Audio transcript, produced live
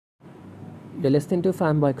You're listening to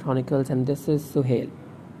Fanboy Chronicles, and this is Suhail.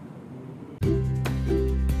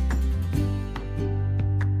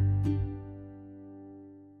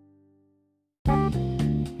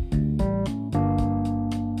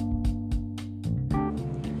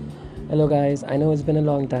 Hello, guys. I know it's been a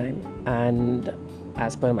long time, and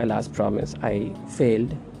as per my last promise, I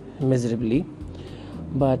failed miserably.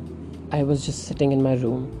 But I was just sitting in my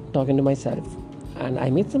room talking to myself, and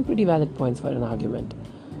I made some pretty valid points for an argument.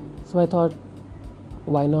 So I thought,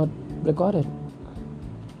 why not record it?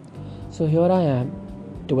 So here I am,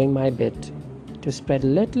 doing my bit to spread a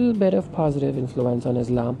little bit of positive influence on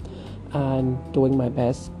Islam and doing my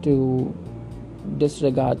best to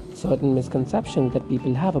disregard certain misconceptions that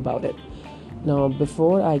people have about it. Now,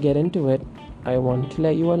 before I get into it, I want to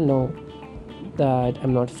let you all know that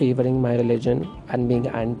I'm not favoring my religion and being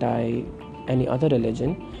anti any other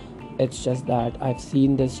religion. It's just that I've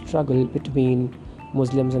seen this struggle between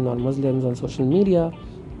Muslims and non-Muslims on social media,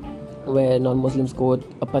 where non-Muslims quote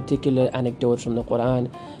a particular anecdote from the Quran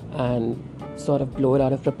and sort of blow it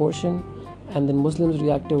out of proportion, and then Muslims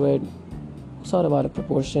react to it sort of out of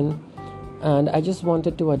proportion. And I just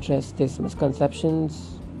wanted to address these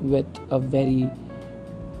misconceptions with a very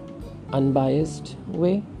unbiased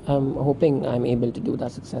way. I'm hoping I'm able to do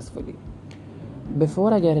that successfully.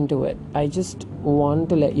 Before I get into it, I just want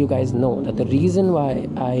to let you guys know that the reason why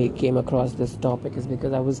I came across this topic is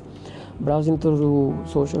because I was browsing through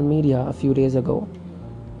social media a few days ago,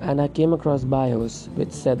 and I came across bios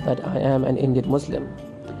which said that I am an Indian Muslim,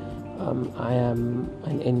 I am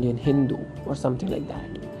an Indian Hindu, or something like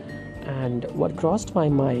that. And what crossed my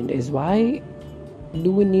mind is, why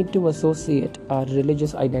do we need to associate our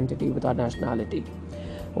religious identity with our nationality?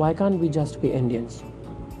 Why can't we just be Indians?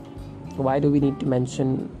 Why do we need to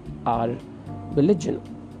mention our religion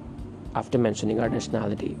after mentioning our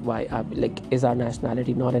nationality? Why is our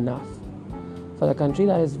nationality not enough? For a country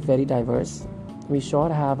that is very diverse, we sure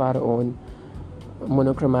have our own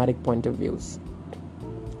monochromatic point of views.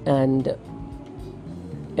 And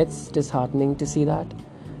it's disheartening to see that.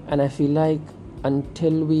 And I feel like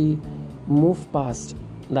until we move past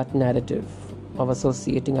that narrative of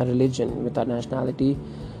associating our religion with our nationality,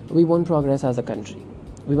 we won't progress as a country.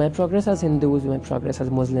 We might progress as Hindus, we might progress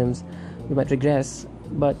as Muslims, we might regress,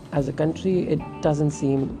 but as a country, it doesn't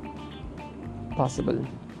seem possible.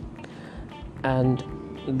 And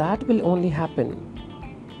that will only happen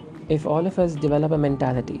if all of us develop a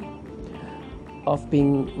mentality of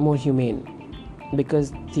being more humane,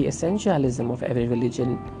 because the essentialism of every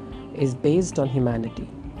religion is based on humanity.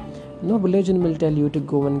 No religion will tell you to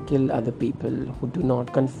go and kill other people who do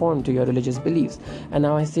not conform to your religious beliefs. And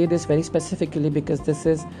now I say this very specifically because this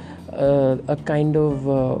is a kind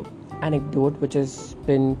of anecdote which has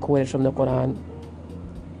been quoted from the Quran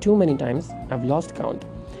too many times. I've lost count.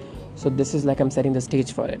 So this is like I'm setting the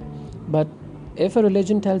stage for it. But if a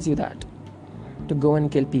religion tells you that, to go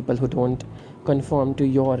and kill people who don't conform to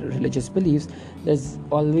your religious beliefs, there's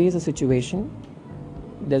always a situation,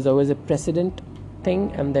 there's always a precedent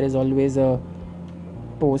thing, and there is always a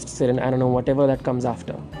post-siren, I don't know, whatever that comes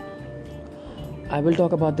after. I will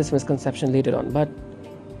talk about this misconception later on, but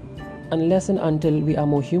unless and until we are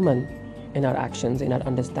more human in our actions, in our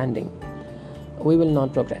understanding, we will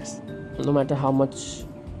not progress. No matter how much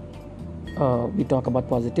we talk about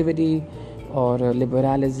positivity or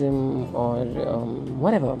liberalism or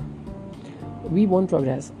whatever, we won't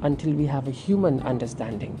progress until we have a human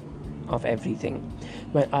understanding of everything.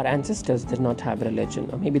 When our ancestors did not have religion,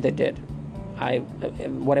 or maybe they did.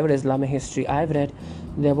 Whatever Islamic history I've read,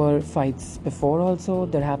 there were fights before also.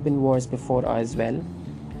 There have been wars before as well.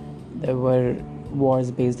 There were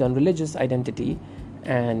wars based on religious identity,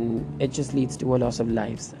 and it just leads to a loss of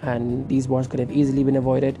lives. And these wars could have easily been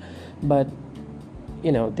avoided, but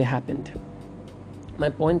they happened. My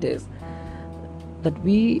point is that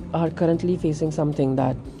we are currently facing something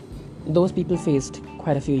that those people faced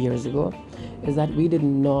quite a few years ago, is that we did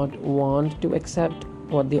not want to accept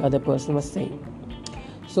what the other person was saying,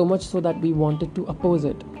 so much so that we wanted to oppose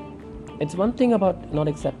it. It's one thing about not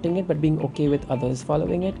accepting it, but being okay with others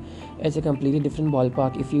following it. It's a completely different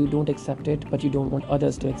ballpark if you don't accept it, but you don't want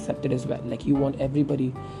others to accept it as well. Like, you want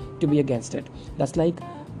everybody to be against it. That's like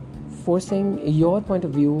forcing your point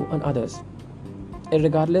of view on others,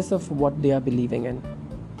 regardless of what they are believing in.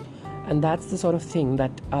 And that's the sort of thing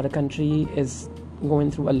that our country is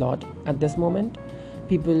going through a lot at this moment.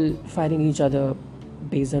 People fighting each other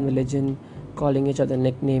based on religion, calling each other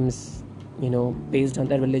nicknames, based on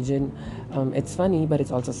their religion. It's funny, but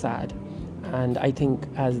it's also sad. And I think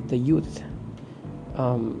as the youth,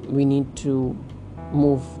 we need to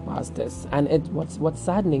move past this. And what's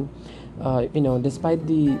saddening, despite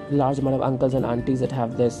the large amount of uncles and aunties that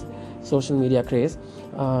have this social media craze,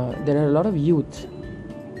 there are a lot of youth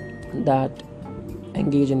that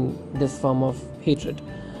engage in this form of hatred,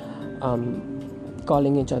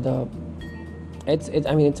 calling each other. It's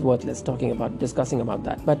worthless discussing about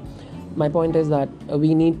that. But my point is that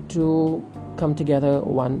we need to come together,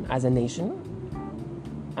 one, as a nation,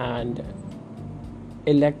 and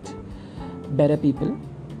elect better people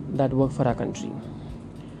that work for our country.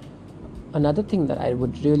 Another thing that I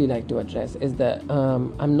would really like to address is that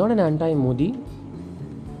I'm not an anti-Modi,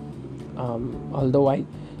 although I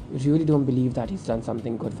really don't believe that he's done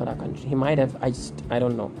something good for our country. He might have, I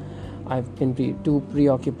don't know. I've been too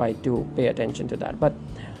preoccupied to pay attention to that. But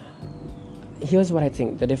here's what I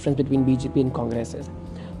think the difference between BJP and Congress is.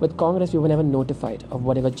 With Congress, we were never notified of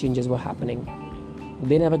whatever changes were happening.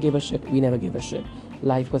 They never gave a shit, we never gave a shit.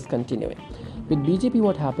 Life was continuing. With BJP,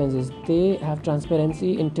 what happens is they have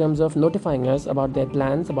transparency in terms of notifying us about their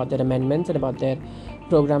plans, about their amendments, and about their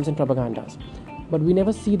programs and propagandas. But we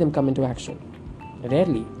never see them come into action.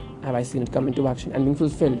 Rarely have I seen it come into action and being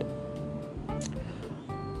fulfilled.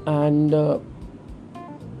 And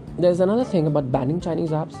there's another thing about banning Chinese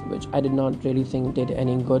apps, which I did not really think did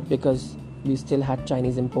any good, because we still had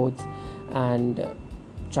Chinese imports and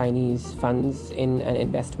Chinese funds in an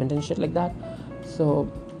investment and shit like that.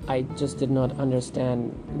 So I just did not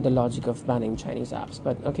understand the logic of banning Chinese apps.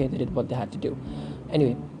 But okay, they did what they had to do.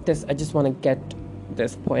 Anyway, I just want to get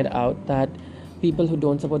this point out, that people who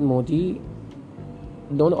don't support Modi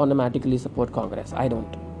don't automatically support Congress. I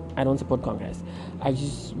don't support Congress. I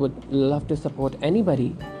just would love to support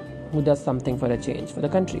anybody who does something for a change for the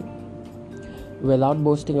country, without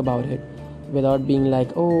boasting about it, without being like,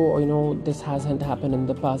 this hasn't happened in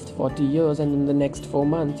the past 40 years and in the next 4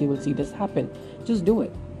 months you will see this happen. Just do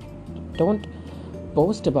it. Don't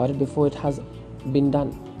boast about it before it has been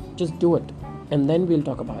done. Just do it, and then we'll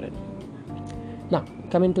talk about it. Now,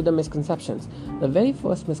 coming to the misconceptions. The very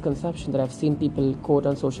first misconception that I've seen people quote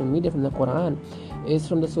on social media from the Quran is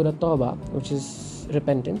from the Surah Tawbah, which is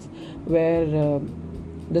repentance, where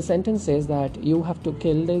the sentence says that you have to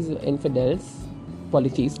kill these infidels,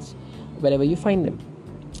 polytheists, wherever you find them.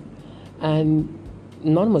 And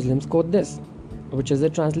non-Muslims quote this, which is a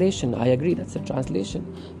translation. I agree, that's a translation,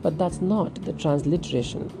 but that's not the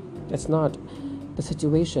transliteration. That's not the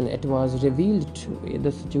situation it was revealed to.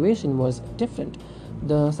 The situation was different.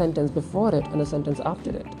 The sentence before it and the sentence after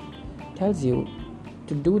it tells you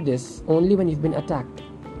to do this only when you've been attacked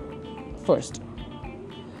first.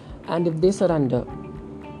 And if they surrender,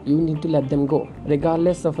 you need to let them go,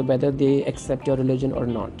 regardless of whether they accept your religion or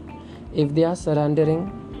not. If they are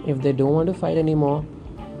surrendering, if they don't want to fight anymore,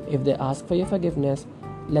 if they ask for your forgiveness,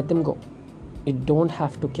 let them go. You don't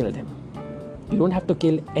have to kill them. You don't have to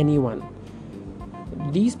kill anyone.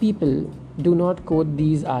 These people do not quote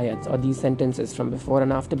these ayats or these sentences from before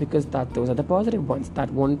and after, because those are the positive ones. That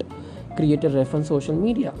won't create a riff on social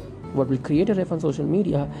media. What will create a riff on social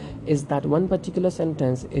media is that one particular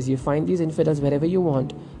sentence is you find these infidels wherever you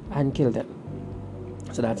want and kill them.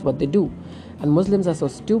 So that's what they do. And Muslims are so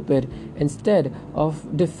stupid, instead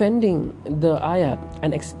of defending the ayah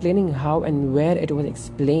and explaining how and where it was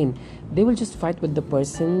explained, they will just fight with the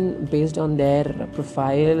person based on their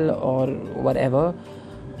profile or whatever.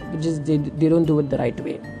 Just they don't do it the right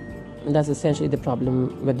way. And that's essentially the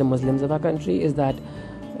problem with the Muslims of our country, is that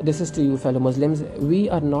this is to you, fellow Muslims, we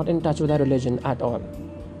are not in touch with our religion at all.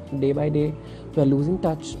 Day by day, we are losing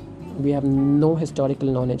touch. We have no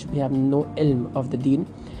historical knowledge. We have no ilm of the deen.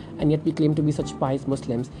 And yet we claim to be such pious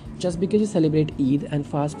Muslims. Just because you celebrate Eid and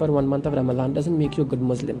fast for 1 month of Ramadan doesn't make you a good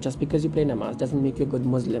Muslim. Just because you pray namaz doesn't make you a good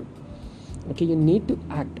Muslim. Okay, you need to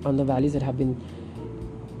act on the values that have been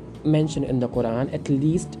mentioned in the Quran. At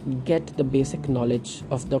least get the basic knowledge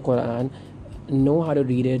of the Quran, know how to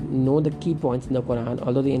read it, know the key points in the Quran,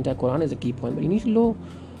 although the entire Quran is a key point, but you need to know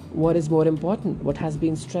what is more important, what has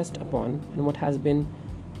been stressed upon, and what has been,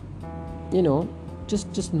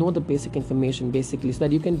 just know the basic information basically, so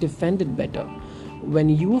that you can defend it better. When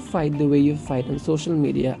you fight the way you fight on social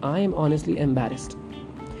media, I am honestly embarrassed,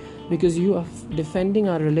 because you are defending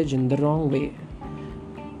our religion the wrong way,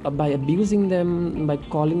 by abusing them, by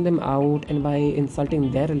calling them out, and by insulting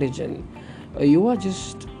their religion. You are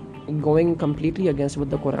just going completely against what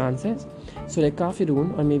the Quran says. Surah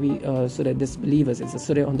Kafirun, or maybe Surah Disbelievers, it's a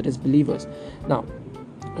surah on the disbelievers. Now,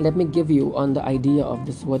 let me give you on the idea of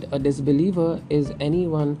this word. A disbeliever is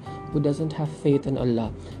anyone who doesn't have faith in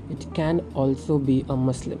Allah. It can also be a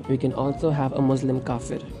Muslim. We can also have a Muslim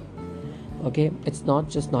kafir. Okay, it's not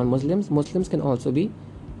just non-Muslims. Muslims can also be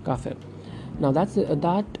kafir. Now that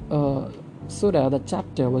surah, the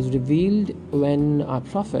chapter was revealed when our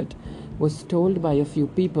Prophet was told by a few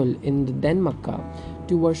people in the then Makkah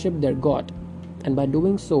to worship their God, and by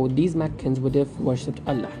doing so, these Meccans would have worshipped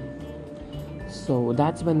Allah. So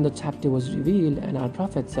that's when the chapter was revealed, and our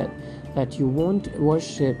Prophet said that you won't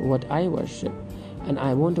worship what I worship, and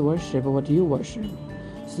I won't worship what you worship.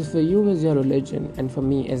 So for you is your religion, and for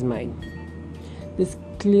me is mine. This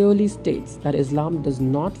clearly states that Islam does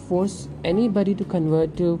not force anybody to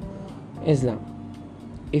convert to Islam.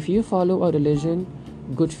 If you follow a religion,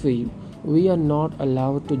 good for you. We are not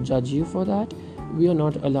allowed to judge you for that. We are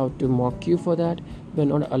not allowed to mock you for that. We are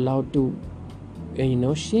not allowed to,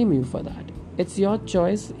 shame you for that. It's your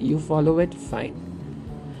choice. You follow it, fine.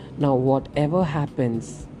 Now, whatever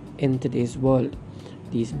happens in today's world,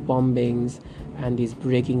 these bombings and these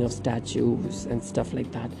breaking of statues and stuff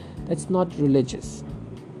like that, that's not religious.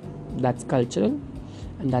 That's cultural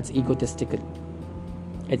and that's egotistical.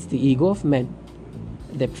 It's the ego of men,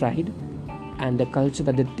 their pride, and the culture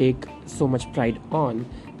that they take so much pride on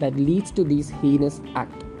that leads to these heinous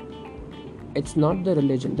acts. It's not the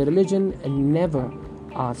religion. The religion never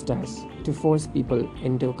asked us to force people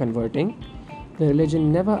into converting. The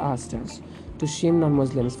religion never asked us to shame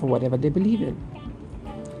non-Muslims for whatever they believe in.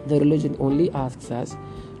 The religion only asks us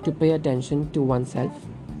to pay attention to oneself,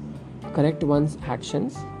 correct one's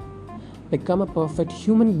actions, become a perfect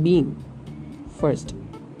human being first,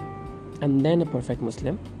 and then a perfect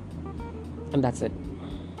Muslim, and that's it.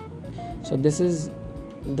 So this is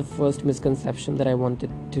the first misconception that I wanted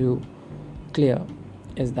to clear,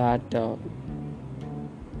 is that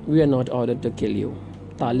we are not ordered to kill you.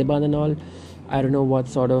 Taliban and all, I don't know what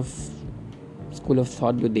sort of school of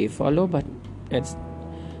thought do they follow, but it's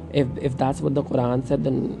if that's what the Quran said,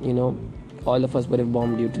 then all of us would have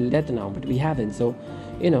bombed you till death now, but we haven't. So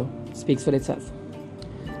speaks for itself.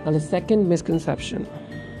 Now the second misconception,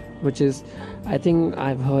 which is, I think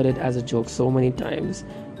I've heard it as a joke so many times.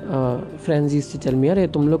 Friends used to tell me,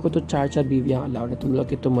 "Arey, tum log ko to char biwiyan allowed hai, tum log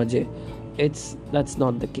ke to maje." That's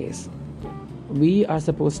not the case. We are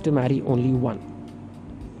supposed to marry only one.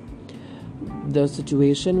 The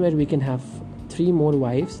situation where we can have 3 more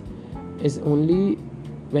wives is only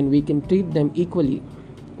when we can treat them equally,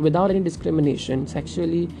 without any discrimination,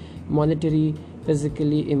 sexually, monetarily,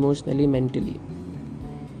 physically, emotionally, mentally.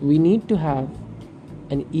 We need to have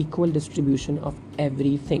an equal distribution of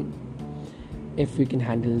everything. If we can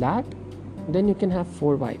handle that, then you can have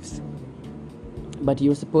 4 wives. But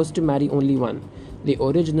you're supposed to marry only one. The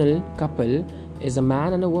original couple is a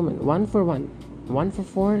man and a woman, 1 for 1. 1 for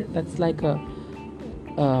 4, that's like a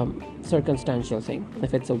circumstantial thing.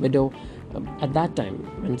 If it's a widow, at that time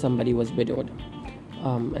when somebody was widowed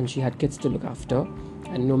and she had kids to look after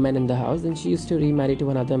and no men in the house, then she used to remarry to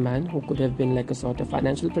another man who could have been like a sort of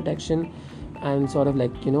financial protection and sort of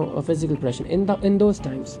like a physical protection in those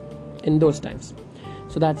times.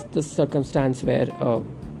 So that's the circumstance where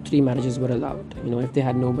 3 marriages were allowed, if they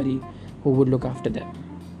had nobody who would look after them.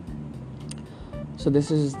 So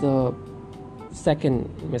this is the second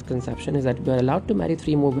misconception, is that we are allowed to marry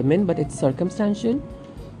 3 more women, but it's circumstantial,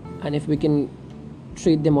 and if we can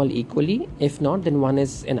treat them all equally, if not, then 1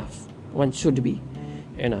 is enough. 1 should be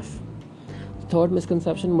enough. Third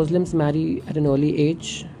misconception, Muslims marry at an early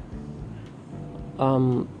age.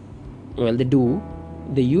 Well,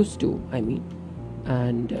 they used to,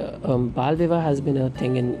 and Bal Vivaah has been a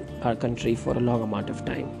thing in our country for a long amount of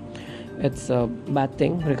time. It's a bad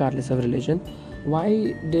thing regardless of religion.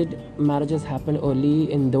 Why did marriages happen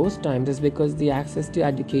early in those times? Is because the access to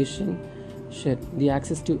education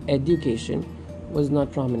was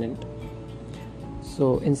not prominent.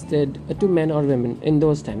 So instead, to men or women in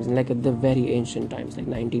those times, like at the very ancient times, like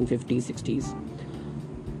 1950s, 60s.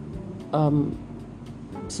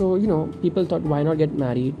 So people thought, why not get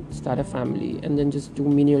married, start a family, and then just do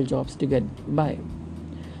menial jobs to get by.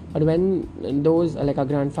 But when those, like our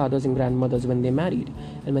grandfathers and grandmothers, when they married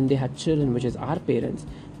and when they had children, which is our parents,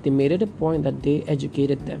 they made it a point that they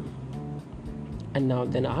educated them. And now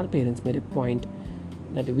then our parents made a point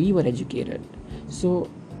that we were educated. So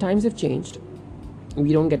times have changed.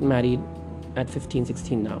 We don't get married at 15,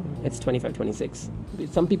 16 now. It's 25, 26.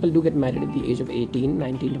 Some people do get married at the age of 18,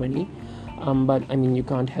 19, 20. But you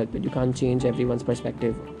can't help it. You can't change everyone's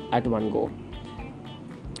perspective at one go.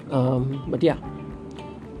 But yeah.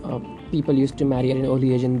 People used to marry at an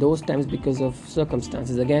early age in those times because of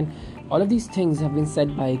circumstances. Again, all of these things have been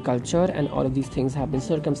said by culture, and all of these things have been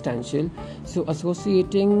circumstantial. So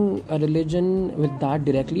associating a religion with that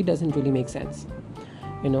directly doesn't really make sense.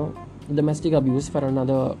 Domestic abuse, for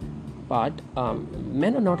another part,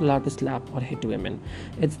 men are not allowed to slap or hit women.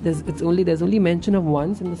 There's only mention of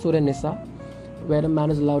once in the Surah Nisa where a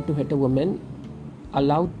man is allowed to hit a woman,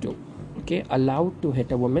 allowed to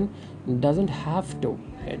hit a woman doesn't have to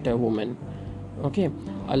hit a woman. Okay,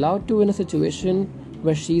 allowed to in a situation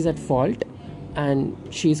where she's at fault and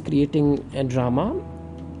she's creating a drama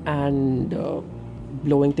and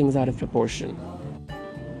blowing things out of proportion.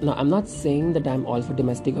 Now, I'm not saying that I'm all for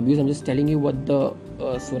domestic abuse. I'm just telling you what the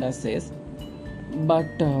surah says. But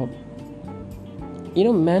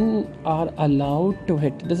men are allowed to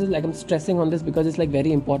hit. This is like, I'm stressing on this because it's like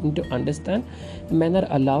very important to understand. Men are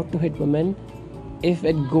allowed to hit women if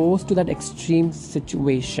it goes to that extreme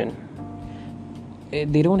situation.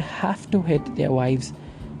 They don't have to hit their wives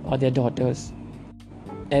or their daughters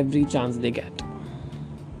every chance they get.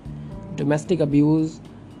 Domestic abuse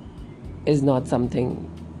is not something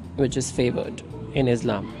which is favored in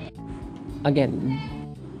Islam. Again,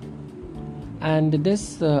 and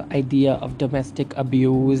this idea of domestic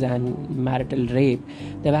abuse and marital rape,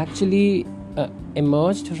 they've actually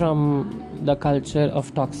emerged from the culture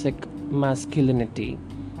of toxic masculinity.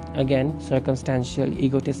 Again, circumstantial,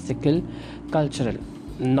 egotistical, cultural,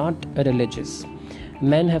 not religious.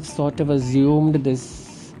 Men have sort of assumed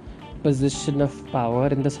this position of power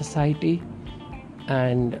in the society,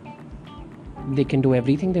 and they can do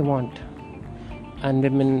everything they want, and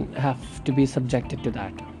women have to be subjected to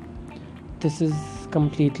that. This is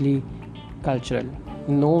completely cultural.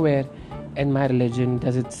 Nowhere in my religion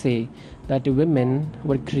does it say that women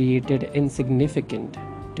were created insignificant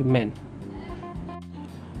to men.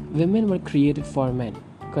 Women were created for men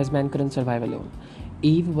because men couldn't survive alone.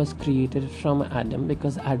 Eve was created from Adam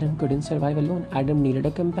because Adam couldn't survive alone. Adam needed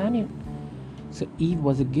a companion. So Eve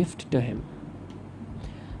was a gift to him.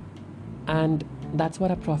 And that's what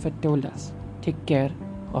our Prophet told us. Take care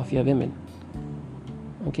of your women.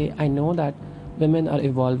 Okay, I know that women are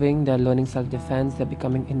evolving, they're learning self-defense, they're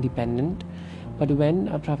becoming independent. But when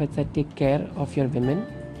our Prophet said take care of your women,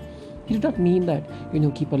 he did not mean that,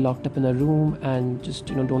 keep her locked up in a room and just,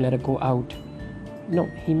 don't let her go out. No,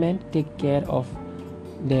 he meant take care of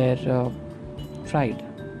their pride,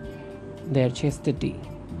 their chastity,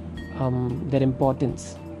 their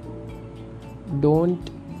importance. Don't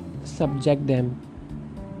subject them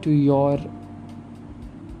to your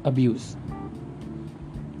abuse.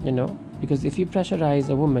 Because if you pressurize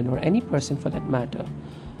a woman or any person for that matter,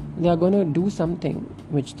 they are going to do something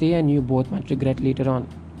which they and you both might regret later on.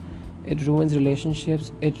 It ruins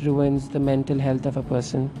relationships, it ruins the mental health of a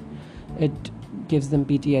person, it gives them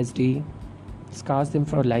PTSD, scars them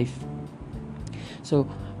for life. So,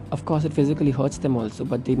 of course, it physically hurts them also,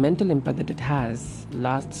 but the mental impact that it has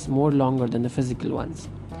lasts more longer than the physical ones.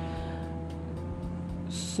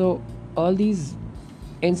 So, all these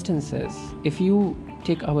instances, if you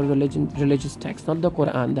take our religious texts, not the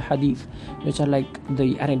Quran, the Hadith, which are like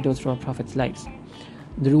the anecdotes from our Prophet's lives,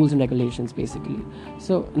 the rules and regulations basically.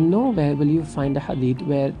 So nowhere will you find a Hadith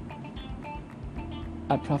where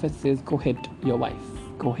our Prophet says, go hit your wife,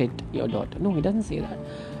 go hit your daughter. No, he doesn't say that.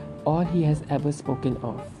 All he has ever spoken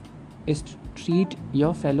of is to treat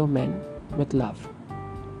your fellow men with love.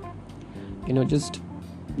 Just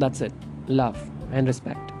that's it. Love and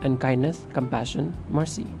respect and kindness, compassion,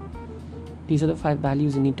 mercy. These are the 5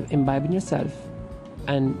 values you need to imbibe in yourself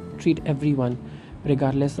and treat everyone,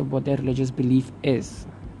 regardless of what their religious belief is,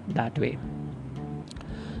 that way.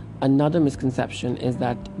 Another misconception is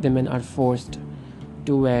that women are forced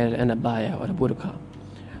to wear an abaya or a burqa.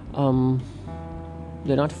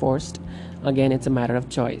 They're not forced. Again, it's a matter of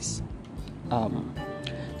choice.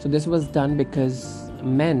 So this was done because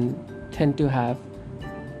men tend to have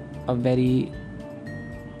a very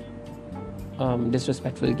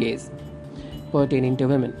disrespectful gaze pertaining to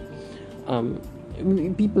women.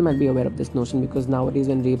 People might be aware of this notion because nowadays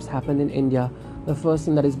when rapes happen in India, the first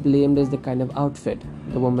thing that is blamed is the kind of outfit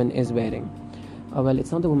the woman is wearing. Well,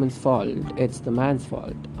 it's not the woman's fault, it's the man's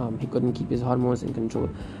fault. He couldn't keep his hormones in control.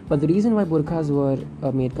 But the reason why burqas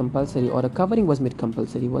were made compulsory, or a covering was made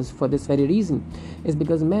compulsory, was for this very reason, is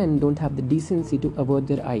because men don't have the decency to avert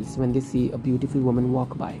their eyes when they see a beautiful woman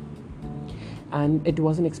walk by. And it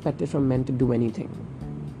wasn't expected from men to do anything.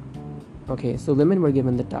 Okay, so women were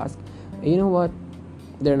given the task. You know what?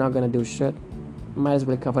 They're not gonna do shit. Might as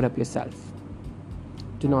well cover up yourself.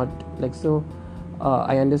 Do not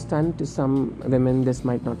I understand to some women this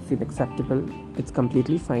might not seem acceptable. It's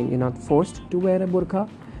completely fine. You're not forced to wear a burqa.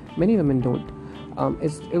 Many women don't.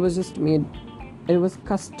 It was just made. It was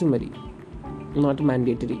customary, not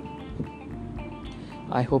mandatory.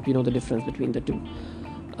 I hope you know the difference between the two.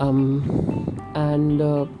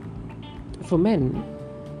 For men,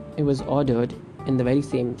 it was ordered in the very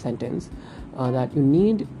same sentence that you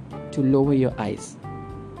need to lower your eyes.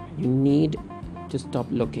 You need to stop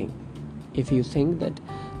looking. If you think that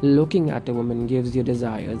looking at a woman gives you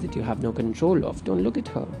desires that you have no control of, don't look at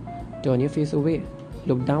her. turn your face away,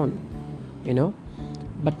 look down, you know.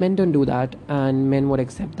 But men don't do that, and men would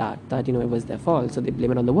accept that it was their fault, so they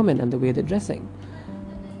blame it on the woman and the way they're dressing.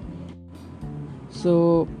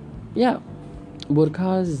 So yeah,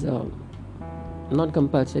 burqas not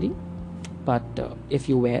compulsory, but if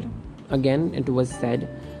you wear, again, it was said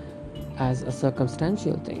as a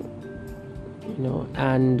circumstantial thing,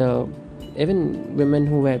 and even women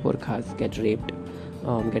who wear burqas get raped,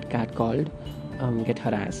 get catcalled, get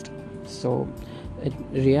harassed. So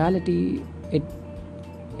reality, it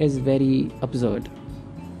is very absurd.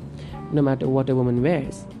 No matter what a woman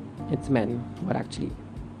wears, it's men who are actually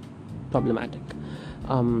problematic.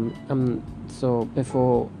 So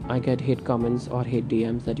before I get hate comments or hate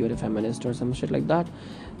DMs that you're a feminist or some shit like that,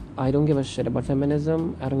 I don't give a shit about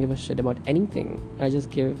feminism. I don't give a shit about anything. I just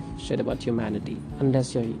give shit about humanity.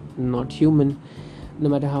 Unless you're not human, no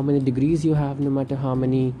matter how many degrees you have, no matter how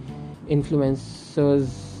many influencers,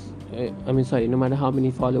 no matter how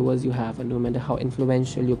many followers you have, and no matter how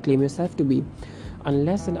influential you claim yourself to be,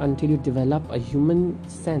 unless and until you develop a human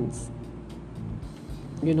sense,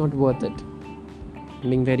 you're not worth it.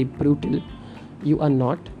 Being very brutal, you are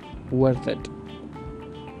not worth it.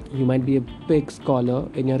 You might be a big scholar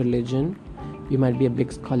in your religion, you might be a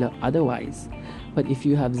big scholar otherwise, but if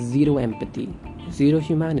you have zero empathy, zero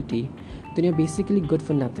humanity, then you're basically good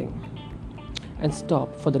for nothing. And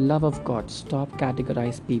stop, for the love of God, stop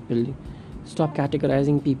categorizing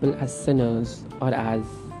people as sinners or as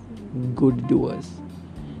good doers.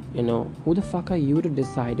 Who the fuck are you to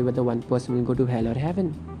decide whether one person will go to hell or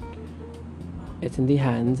heaven? It's in the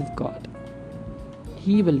hands of God.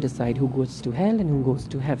 He will decide who goes to hell and who goes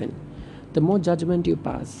to heaven. The more judgment you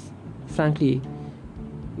pass, frankly,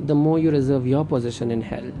 the more you reserve your position in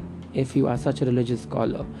hell. If you are such a religious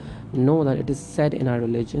scholar, know that it is said in our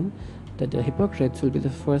religion that the hypocrites will be the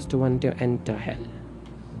first one to enter hell.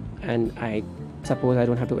 And I suppose I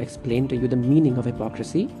don't have to explain to you the meaning of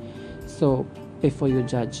hypocrisy. So before you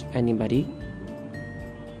judge anybody,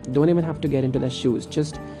 don't even have to get into their shoes.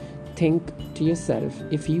 Just think to yourself,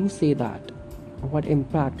 if you say that, what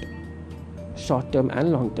impact, short term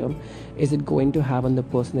and long term, is it going to have on the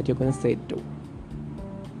person that you're going to say it to?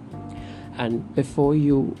 And before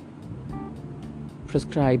you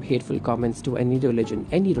prescribe hateful comments to any religion,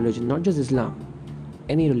 not just Islam,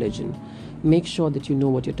 any religion, make sure that you know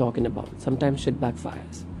what you're talking about. Sometimes shit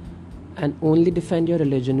backfires. And only defend your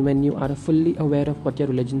religion when you are fully aware of what your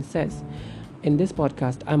religion says. In this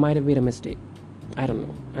podcast, I might have made a mistake. I don't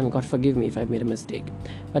know, and God forgive me if I've made a mistake.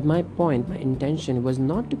 But my point, my intention was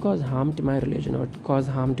not to cause harm to my religion or to cause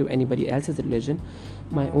harm to anybody else's religion.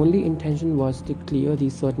 My only intention was to clear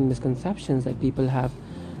these certain misconceptions that people have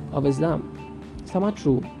of Islam. Some are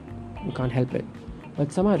true, you can't help it,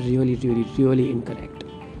 but some are really, really, really incorrect.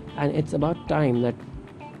 And it's about time that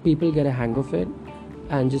people get a hang of it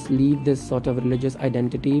and just leave this sort of religious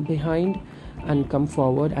identity behind and come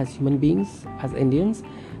forward as human beings, as Indians,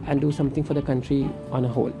 and do something for the country on a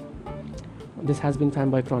whole. This has been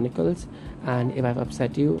Fanboy Chronicles, and if I've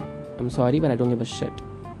upset you, I'm sorry, but I don't give a shit.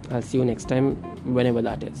 I'll see you next time, whenever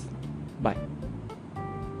that is. Bye.